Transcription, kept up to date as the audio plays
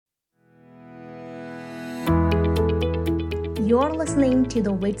You're listening to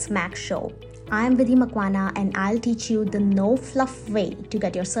the Wits Max Show. I'm Vidhi Makwana and I'll teach you the no fluff way to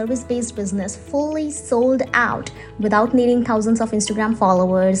get your service-based business fully sold out without needing thousands of Instagram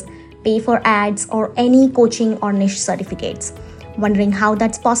followers, pay for ads, or any coaching or niche certificates. Wondering how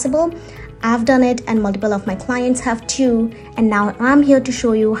that's possible? I've done it and multiple of my clients have too, and now I'm here to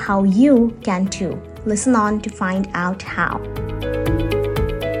show you how you can too. Listen on to find out how.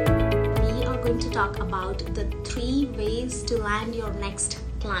 We are going to talk about the 3 ways to land your next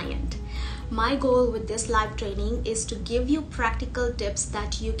client. My goal with this live training is to give you practical tips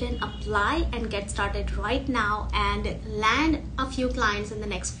that you can apply and get started right now and land a few clients in the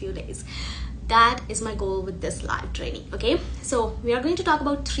next few days. That is my goal with this live training. Okay, so we are going to talk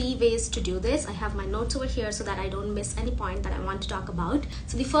about 3 ways to do this. I have my notes over here so that I don't miss any point that I want to talk about.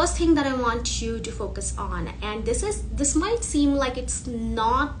 So the first thing that I want you to focus on, and this might seem like it's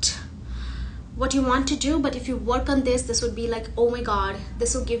not what you want to do, but if you work on this would be like, oh my god,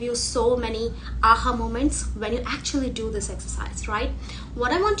 this will give you so many aha moments when you actually do this exercise, right?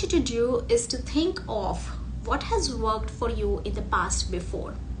 What I want you to do is to think of what has worked for you in the past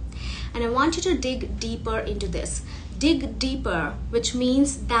before. And I want you to dig deeper into this. Dig deeper, which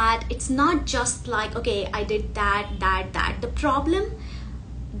means that it's not just like, okay, I did that.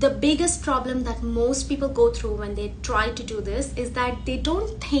 The biggest problem that most people go through when they try to do this is that they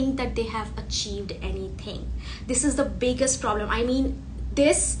don't think that they have achieved anything. This is the biggest problem. I mean,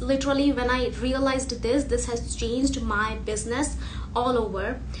 this literally, when I realized this has changed my business all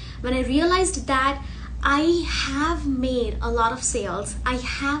over. When I realized that I have made a lot of sales, I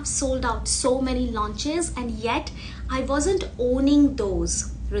have sold out so many launches, and yet I wasn't owning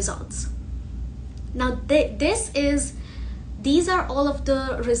those results. Now these are all of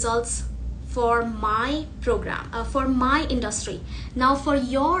the results for my program, for my industry. Now for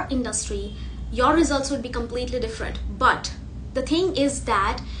your industry, your results would be completely different. But the thing is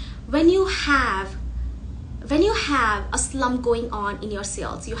that when you have a slump going on in your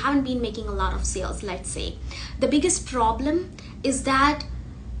sales, you haven't been making a lot of sales, let's say, the biggest problem is that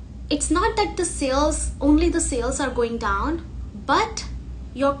it's not that only the sales are going down, but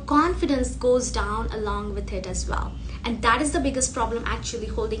your confidence goes down along with it as well. And that is the biggest problem actually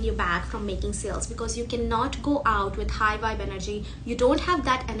holding you back from making sales, because you cannot go out with high vibe energy. You don't have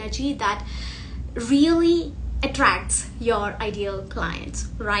that energy that really attracts your ideal clients,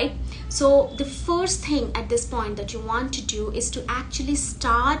 right? So the first thing at this point that you want to do is to actually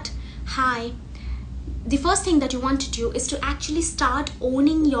start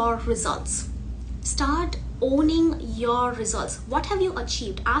owning your results. Start owning your results. What have you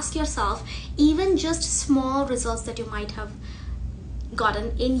achieved? Ask yourself, even just small results that you might have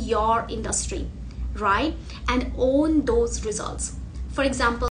gotten in your industry, right? And own those results. For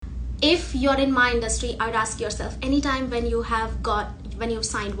example, if you're in my industry, I'd ask yourself, anytime when you've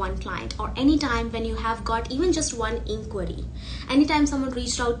signed one client, or anytime when you have got even just one inquiry, anytime someone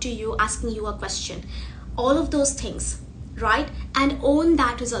reached out to you asking you a question, all of those things, right? And own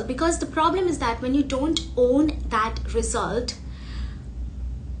that result. Because the problem is that when you don't own that result,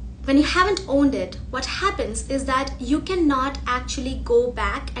 when you haven't owned it, what happens is that you cannot actually go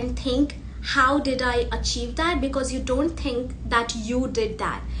back and think, how did I achieve that? Because you don't think that you did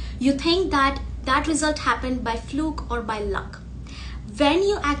that. You think that that result happened by fluke or by luck. When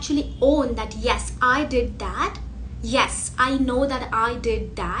you actually own that, yes, I did that. Yes, I know that I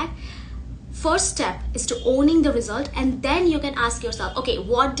did that. First step is to owning the result, and then you can ask yourself, okay,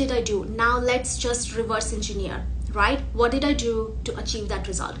 what did I do? Now let's just reverse engineer, right? What did I do to achieve that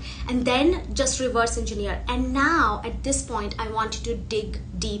result? And then just reverse engineer. And now at this point, I want you to dig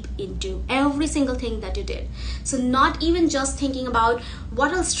deep into every single thing that you did. So not even just thinking about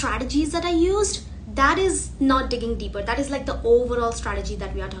what are strategies that I used. That is not digging deeper. That is like the overall strategy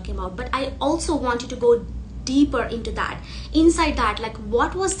that we are talking about. But I also want you to go deeper into that. Inside that, like,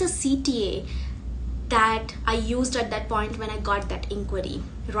 what was the CTA that I used at that point when I got that inquiry,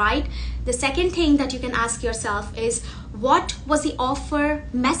 right? The second thing that you can ask yourself is, what was the offer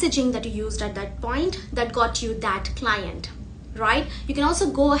messaging that you used at that point that got you that client, right? You can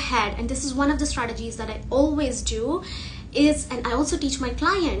also go ahead, and this is one of the strategies that I always do, and I also teach my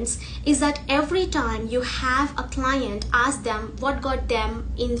clients, is that every time you have a client, ask them what got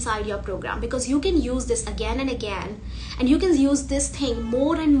them inside your program, because you can use this again and again, and you can use this thing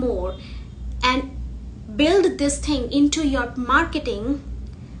more and more and build this thing into your marketing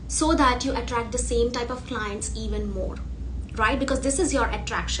so that you attract the same type of clients even more, right? Because this is your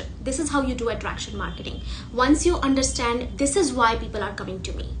attraction. This is how you do attraction marketing. Once you understand this is why people are coming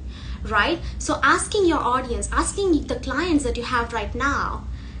to me, right? So asking your audience, asking the clients that you have right now,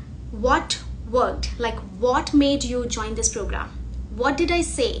 what worked? Like, what made you join this program? What did I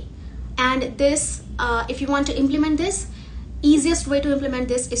say? And this, if you want to implement this, easiest way to implement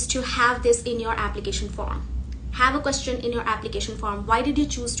this is to have this in your application form. Have a question in your application form. Why did you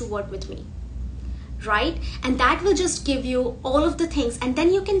choose to work with me? Right? And that will just give you all of the things, and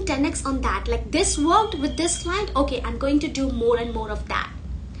then you can 10x on that. Like, this worked with this client, okay, I'm going to do more and more of that,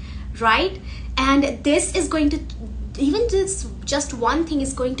 right? And this is going to, even this just one thing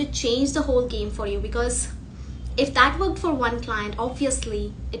is going to change the whole game for you, because if that worked for one client,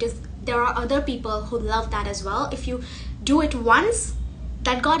 obviously there are other people who love that as well. If you do it once,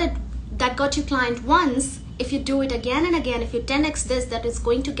 that got you client once. If you do it again and again, if you 10x this, that is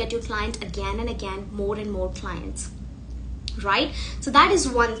going to get you client again and again, more and more clients, right? So that is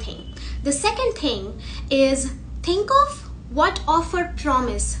one thing. The second thing is, think of what offer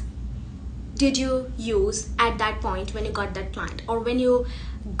promise did you use at that point when you got that client, or when you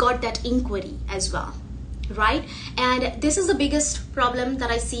got that inquiry as well, right? And this is the biggest problem that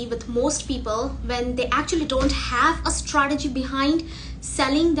I see with most people when they actually don't have a strategy behind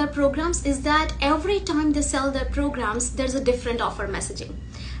selling their programs, is that every time they sell their programs, there's a different offer messaging.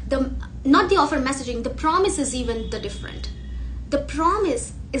 Not the offer messaging, the promise is even the different. The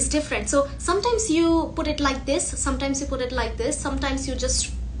promise is different. So sometimes you put it like this, sometimes you put it like this, sometimes you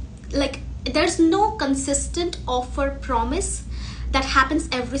just, like, there's no consistent offer promise that happens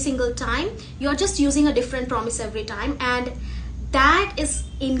every single time. You're just using a different promise every time, and that is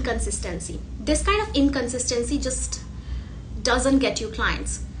inconsistency. This kind of inconsistency just doesn't get you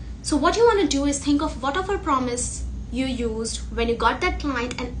clients. So what you want to do is think of what offer promise you used when you got that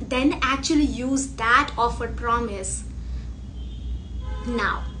client, and then actually use that offer promise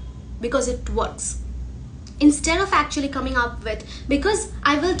now, because it works. Instead of actually coming up with, because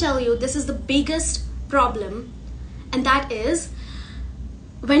I will tell you, this is the biggest problem, and that is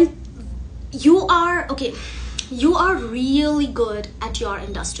when you are really good at your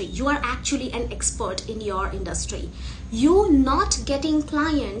industry, you are actually an expert in your industry. You not getting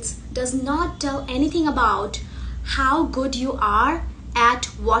clients does not tell anything about how good you are at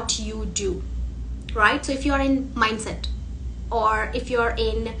what you do, right? So if you're in mindset, or if you're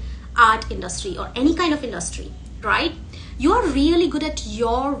in art industry or any kind of industry, right? You're really good at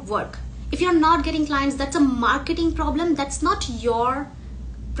your work. If you're not getting clients, that's a marketing problem. That's not your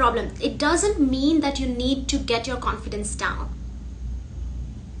problem. It doesn't mean that you need to get your confidence down,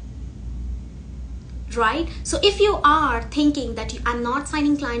 right? So if you are thinking that I'm not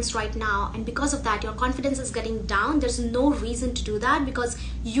signing clients right now, and because of that your confidence is getting down, there's no reason to do that, because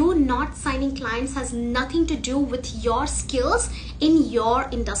you not signing clients has nothing to do with your skills in your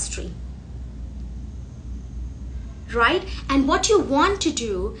industry, right? And what you want to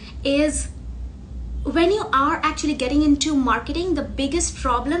do is, when you are actually getting into marketing, the biggest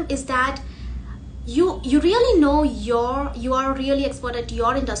problem is that you really know you are really expert at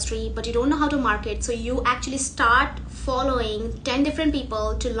your industry, but you don't know how to market. So you actually start following 10 different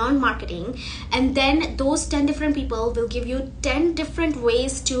people to learn marketing, and then those 10 different people will give you 10 different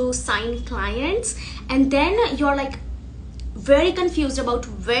ways to sign clients, and then you're like very confused about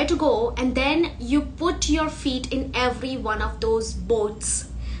where to go, and then you put your feet in every one of those boats.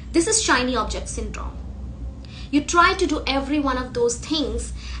 This is shiny object syndrome. You try to do every one of those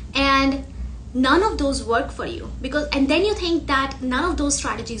things, and none of those work for you, and then you think that none of those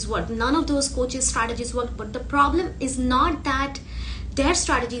strategies work, none of those coaches' strategies work. But the problem is not that their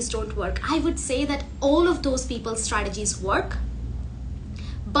strategies don't work. I would say that all of those people's strategies work,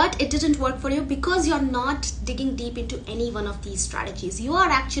 but it didn't work for you because you're not digging deep into any one of these strategies. You are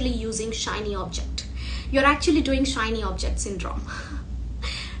actually using shiny object. You're actually doing shiny object syndrome.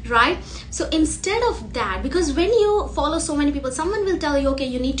 Right? So instead of that, because when you follow so many people, someone will tell you, okay,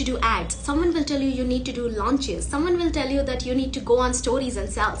 you need to do ads. Someone will tell you you need to do launches. Someone will tell you that you need to go on stories and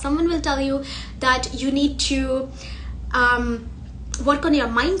sell. Someone will tell you that you need to work on your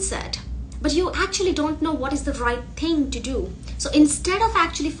mindset, but you actually don't know what is the right thing to do. So instead of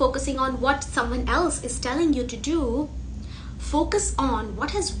actually focusing on what someone else is telling you to do, focus on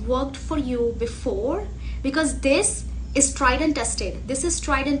what has worked for you before, because this is tried and tested. This is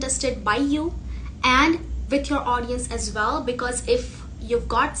tried and tested by you and with your audience as well, because if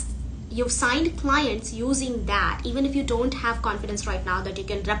you've signed clients using that, even if you don't have confidence right now that you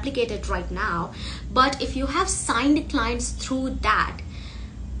can replicate it right now, but if you have signed clients through that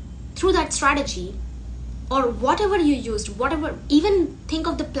strategy, or whatever you used, whatever, even think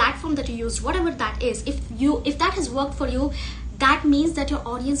of the platform that you used, whatever that is, if that has worked for you, that means that your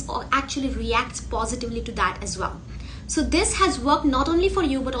audience actually reacts positively to that as well. So this has worked not only for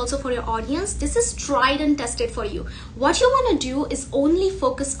you but also for your audience. This is tried and tested for you. What you want to do is only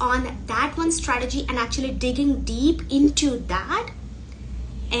focus on that one strategy and actually digging deep into that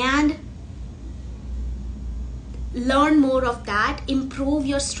and learn more of that, improve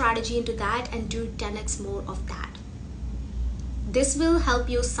your strategy into that, and do 10x more of that. This will help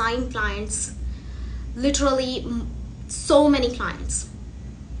you sign clients, literally so many clients.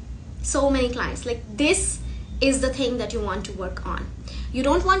 Like, this is the thing that you want to work on. You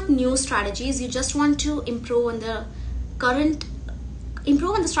don't want new strategies, you just want to improve on the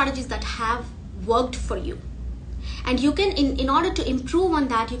strategies that have worked for you. And you can, in order to improve on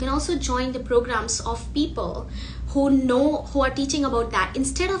that, you can also join the programs of people who are teaching about that,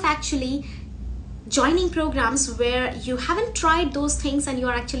 instead of actually joining programs where you haven't tried those things and you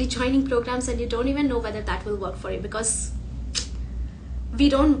are actually joining programs and you don't even know whether that will work for you. Because we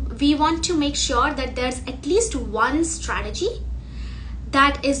want to make sure that there's at least one strategy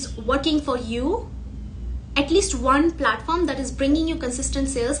that is working for you, at least one platform that is bringing you consistent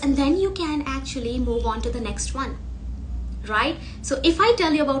sales, and then you can actually move on to the next one, right? So if I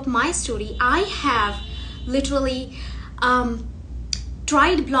tell you about my story, I have literally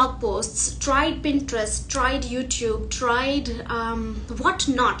tried blog posts, tried Pinterest, tried YouTube, tried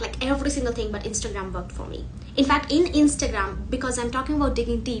whatnot, like every single thing, but Instagram worked for me. In fact, in Instagram, because I'm talking about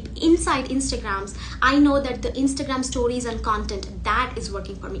digging deep, inside Instagrams, I know that the Instagram stories and content, that is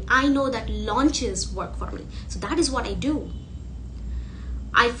working for me. I know that launches work for me. So that is what I do.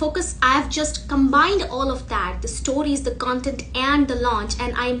 I have just combined all of that, the stories, the content, and the launch,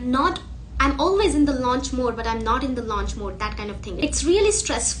 and I'm always in the launch mode, but I'm not in the launch mode, that kind of thing. It's really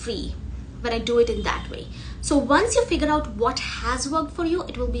stress-free when I do it in that way. So once you figure out what has worked for you,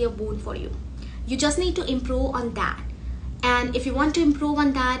 it will be a boon for you. You just need to improve on that. And if you want to improve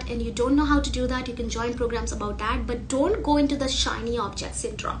on that and you don't know how to do that, you can join programs about that, but don't go into the shiny object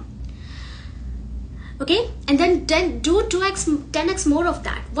syndrome. Okay? And then do 2x, 10x more of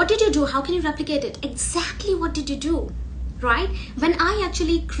that. What did you do? How can you replicate it? Exactly what did you do? Right? When I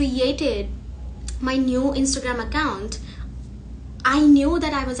actually created my new Instagram account, I knew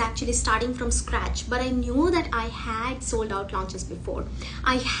that I was actually starting from scratch, but I knew that I had sold out launches before.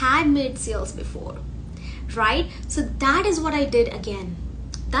 I had made sales before, right? So that is what I did again.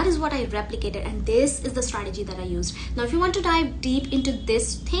 That is what I replicated, and this is the strategy that I used. Now, if you want to dive deep into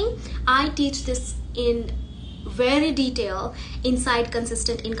this thing, I teach this in very detail inside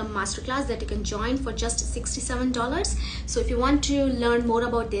Consistent Income Masterclass that you can join for just $67. So if you want to learn more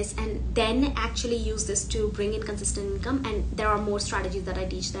about this and then actually use this to bring in consistent income, and there are more strategies that I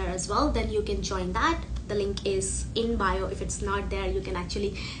teach there as well, then you can join that. The link is in bio. If it's not there, you can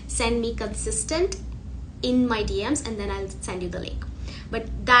actually send me consistent in my DMs and then I'll send you the link. But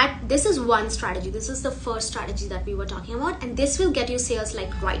this is one strategy. This is the first strategy that we were talking about, and this will get you sales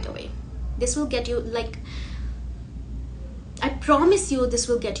like right away. This will get you, like, I promise you, this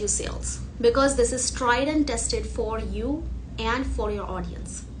will get you sales because this is tried and tested for you and for your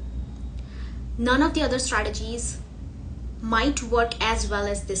audience. None of the other strategies might work as well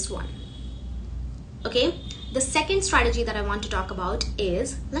as this one. Okay? The second strategy that I want to talk about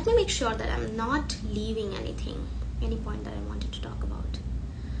is, let me make sure that I'm not leaving any point that I wanted to talk about.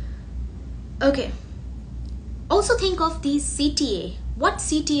 Okay. Also think of the CTA. What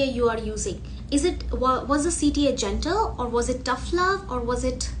CTA you are using. Was the CTA gentle, or was it tough love, or was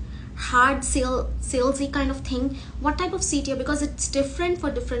it hard salesy kind of thing? What type of CTA? Because it's different for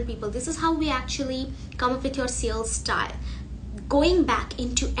different people. This is how we actually come up with your sales style. Going back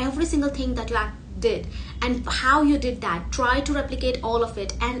into every single thing that you did and how you did that, try to replicate all of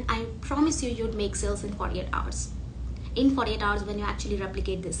it, and I promise you, you'd make sales in 48 hours. In 48 hours when you actually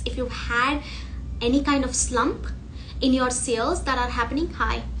replicate this. If you've had any kind of slump in your sales that are happening,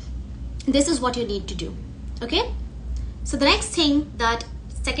 this is what you need to do. Okay? So the next thing, that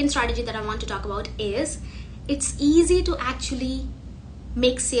second strategy that I want to talk about is, it's easy to actually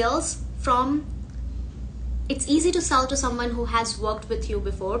make sales from, it's easy to sell to someone who has worked with you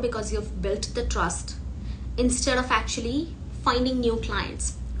before because you've built the trust, instead of actually finding new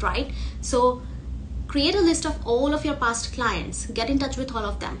clients, right? So create a list of all of your past clients, get in touch with all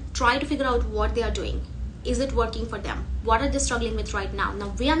of them, try to figure out what they are doing. Is it working for them? What are they struggling with right now?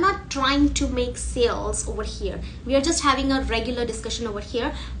 Now, we are not trying to make sales over here. We are just having a regular discussion over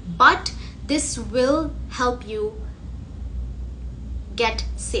here, but this will help you get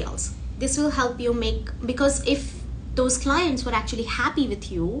sales. This will help you because if those clients were actually happy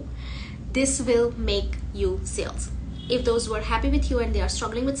with you, this will make you sales. If those were happy with you and they are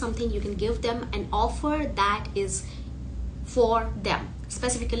struggling with something, you can give them an offer that is for them,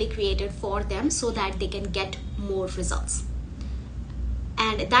 specifically created for them, so that they can get more results.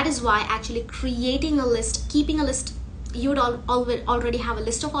 And that is why actually creating a list, keeping a list, you would already have a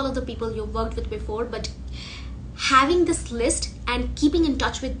list of all of the people you've worked with before, but having this list and keeping in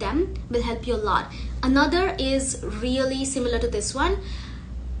touch with them will help you a lot. Another is really similar to this one.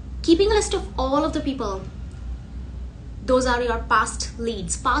 Keeping a list of all of the people, those are your past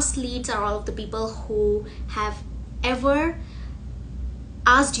leads. Past leads are all of the people who have ever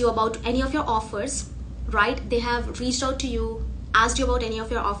asked you about any of your offers, right? They have reached out to you, asked you about any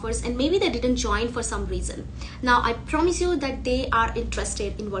of your offers, and maybe they didn't join for some reason. Now, I promise you that they are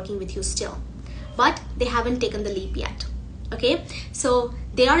interested in working with you still, but they haven't taken the leap yet. Okay, so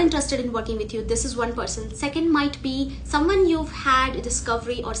they are interested in working with you. This is one person. Second might be someone you've had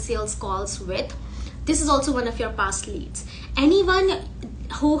discovery or sales calls with. This is also one of your past leads. Anyone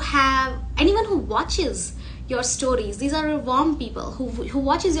who watches your stories, these are your warm people who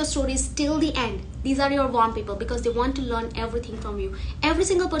watches your stories till the end. These are your warm people because they want to learn everything from you. Every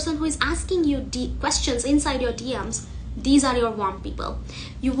single person who is asking you questions inside your DMs, these are your warm people.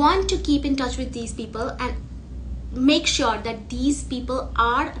 You want to keep in touch with these people and make sure that these people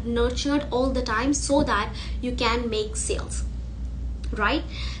are nurtured all the time so that you can make sales, right?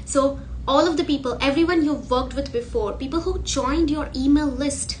 So all of the people, everyone you've worked with before, people who joined your email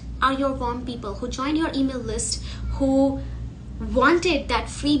list are your warm people, who joined your email list, who wanted that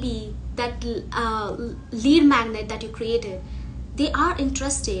freebie, that lead magnet that you created. They are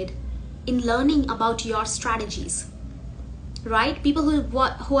interested in learning about your strategies, right? People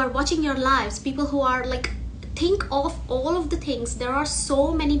who are watching your lives, people who are like, think of all of the things. There are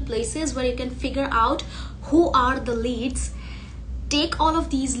so many places where you can figure out who are the leads. Take all of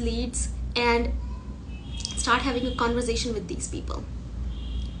these leads and start having a conversation with these people.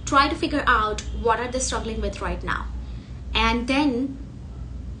 Try to figure out what are they struggling with right now. And then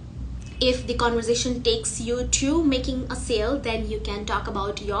if the conversation takes you to making a sale, then you can talk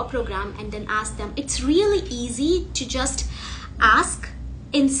about your program and then ask them. It's really easy to just ask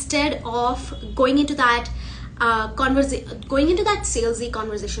instead of going into that salesy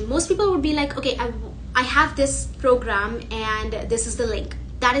conversation. Most people would be like, okay, I have this program and this is the link.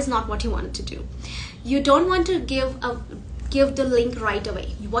 That is not what you want to do. You don't want to give the link right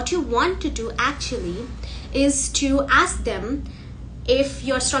away. What you want to do actually is to ask them, if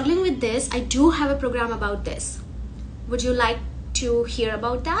you're struggling with this, I do have a program about this. Would you like to hear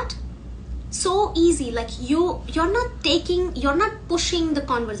about that? So easy. Like you're not pushing the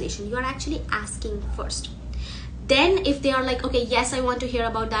conversation. You're actually asking first. Then if they are like, okay, yes, I want to hear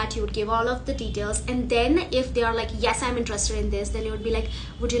about that, you would give all of the details. And then if they are like, yes, I'm interested in this, then you would be like,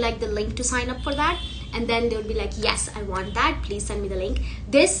 would you like the link to sign up for that? And then they would be like, yes, I want that, please send me the link.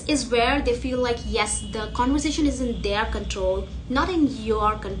 This is where they feel like, yes, the conversation is in their control, not in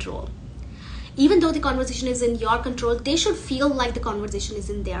your control. Even though the conversation is in your control, they should feel like the conversation is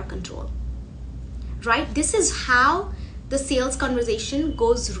in their control, right? This is how the sales conversation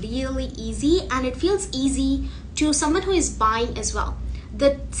goes really easy, and it feels easy to someone who is buying as well.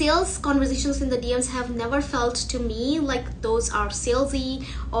 The sales conversations in the DMs have never felt to me like those are salesy,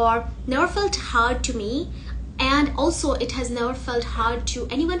 or never felt hard to me. And also it has never felt hard to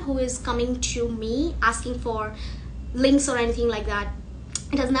anyone who is coming to me asking for links or anything like that.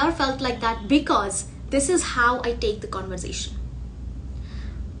 It has never felt like that because this is how I take the conversation.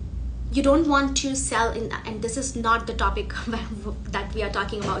 You don't want to sell in that, and this is not the topic that we are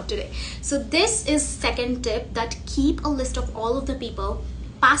talking about today. So this is second tip, that keep a list of all of the people,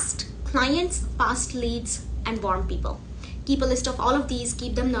 past clients, past leads, and warm people. Keep a list of all of these,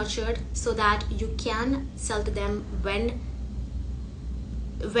 keep them nurtured so that you can sell to them when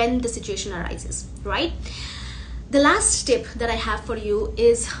the situation arises, right? The last tip that I have for you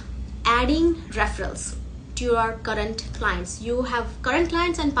is adding referrals to your current clients. You have current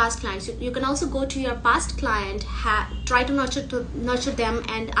clients and past clients. You can also go to your past client, try to nurture them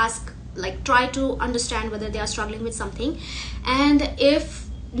and ask, like, try to understand whether they are struggling with something. And if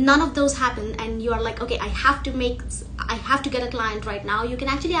none of those happen and you are like, okay, I have to get a client right now, you can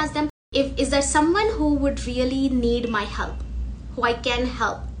actually ask them, is there someone who would really need my help, who I can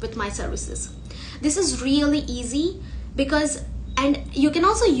help with my services? This is really easy because, and you can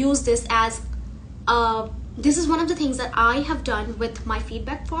also use this as this is one of the things that I have done with my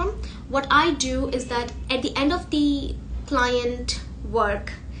feedback form. What I do is that at the end of the client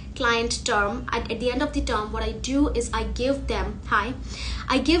term, at the end of the term, what I do is I give them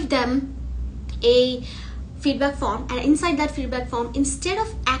a feedback form, and inside that feedback form, instead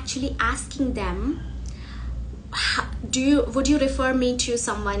of actually asking them, would you refer me to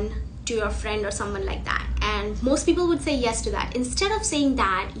someone, to your friend or someone like that, And most people would say yes to that. Instead of saying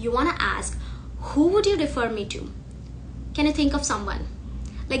that, you want to ask, who would you refer me to? Can you think of someone?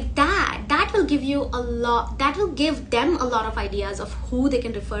 Like that will give you a lot, that will give them a lot of ideas of who they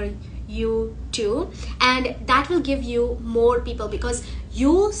can refer you to, and that will give you more people, because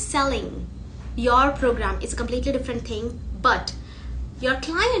you selling your program is a completely different thing, but your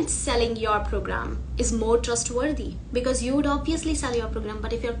client selling your program is more trustworthy, because you would obviously sell your program,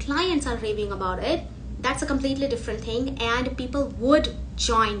 but if your clients are raving about it, that's a completely different thing, and people would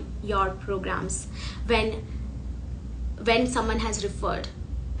join your programs when someone has referred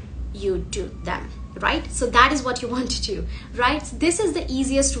you to them, right? So that is what you want to do, right? So this is the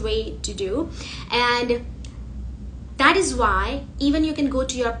easiest way to do, and that is why even you can go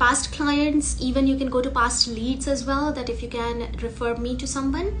to your past clients, even you can go to past leads as well, that if you can refer me to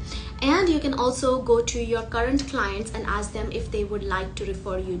someone, and you can also go to your current clients and ask them if they would like to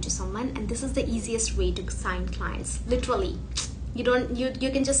refer you to someone. And this is the easiest way to sign clients. Literally, you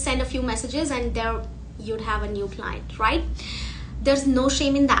can just send a few messages and there you'd have a new client, right? There's no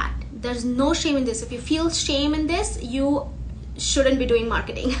shame in that. There's no shame in this. If you feel shame in this, you shouldn't be doing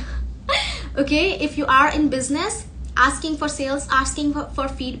marketing. Okay, if you are in business, asking for sales, asking for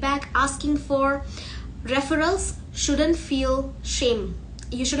feedback, asking for referrals, shouldn't feel shame.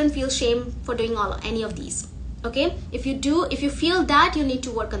 You shouldn't feel shame for doing any of these. Okay, if you feel that, you need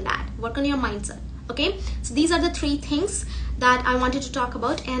to work on that, work on your mindset. Okay, so these are the 3 things that I wanted to talk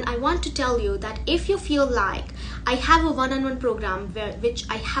about, and I want to tell you that if you feel like I have a one-on-one program which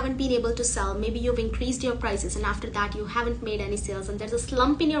I haven't been able to sell, maybe you've increased your prices and after that you haven't made any sales, and there's a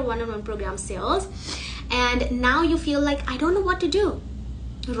slump in your one-on-one program sales, and now you feel like I don't know what to do,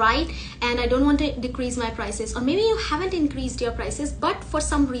 right? And I don't want to decrease my prices, or maybe you haven't increased your prices, but for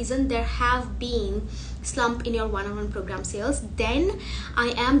some reason there have been slump in your one-on-one program sales, then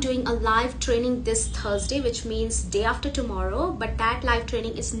I am doing a live training this Thursday, which means day after tomorrow, but that live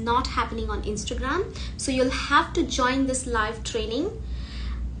training is not happening on Instagram, so you'll have to join this live training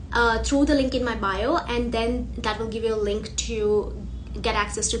through the link in my bio, and then that will give you a link to get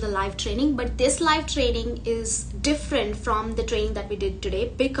access to the live training. But this live training is different from the training that we did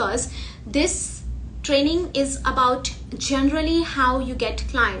today, because this training is about generally how you get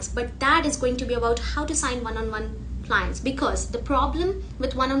clients, but that is going to be about how to sign one-on-one clients, because the problem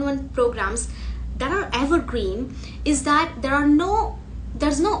with one-on-one programs that are evergreen is that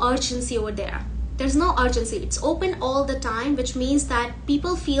there's no urgency over there. There's no urgency. It's open all the time, which means that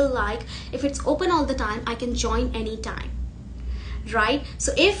people feel like if it's open all the time, I can join anytime, right?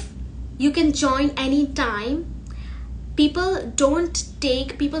 So if you can join anytime, people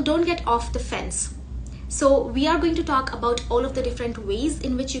don't get off the fence. So we are going to talk about all of the different ways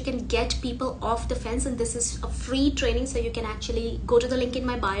in which you can get people off the fence, and this is a free training, so you can actually go to the link in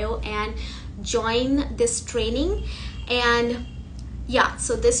my bio and join this training. And yeah,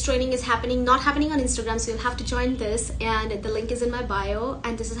 so this training is not happening on Instagram, so you'll have to join this, and the link is in my bio,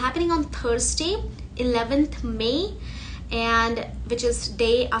 and this is happening on Thursday 11th May, and which is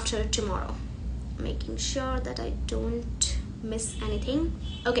day after tomorrow. Making sure that I don't miss anything.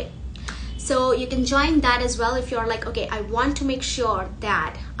 Okay, so you can join that as well if you're like, okay, I want to make sure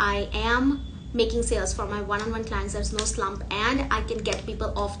that I am making sales for my one-on-one clients, there's no slump, and I can get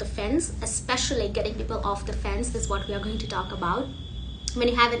people off the fence. Especially getting people off the fence is what we are going to talk about when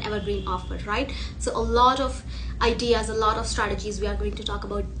you have an evergreen offer, right? So a lot of ideas, a lot of strategies we are going to talk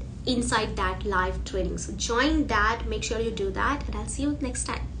about inside that live training. So join that, make sure you do that, and I'll see you next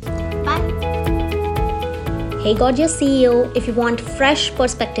time. Bye. Hey Gorgeous CEO, if you want fresh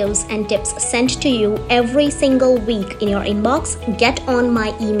perspectives and tips sent to you every single week in your inbox, get on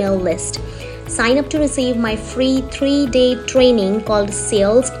my email list. Sign up to receive my free 3-day training called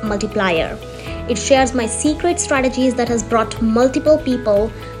Sales Multiplier. It shares my secret strategies that has brought multiple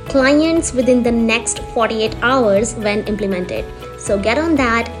people clients within the next 48 hours when implemented. So get on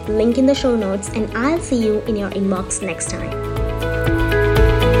that, link in the show notes, and I'll see you in your inbox next time.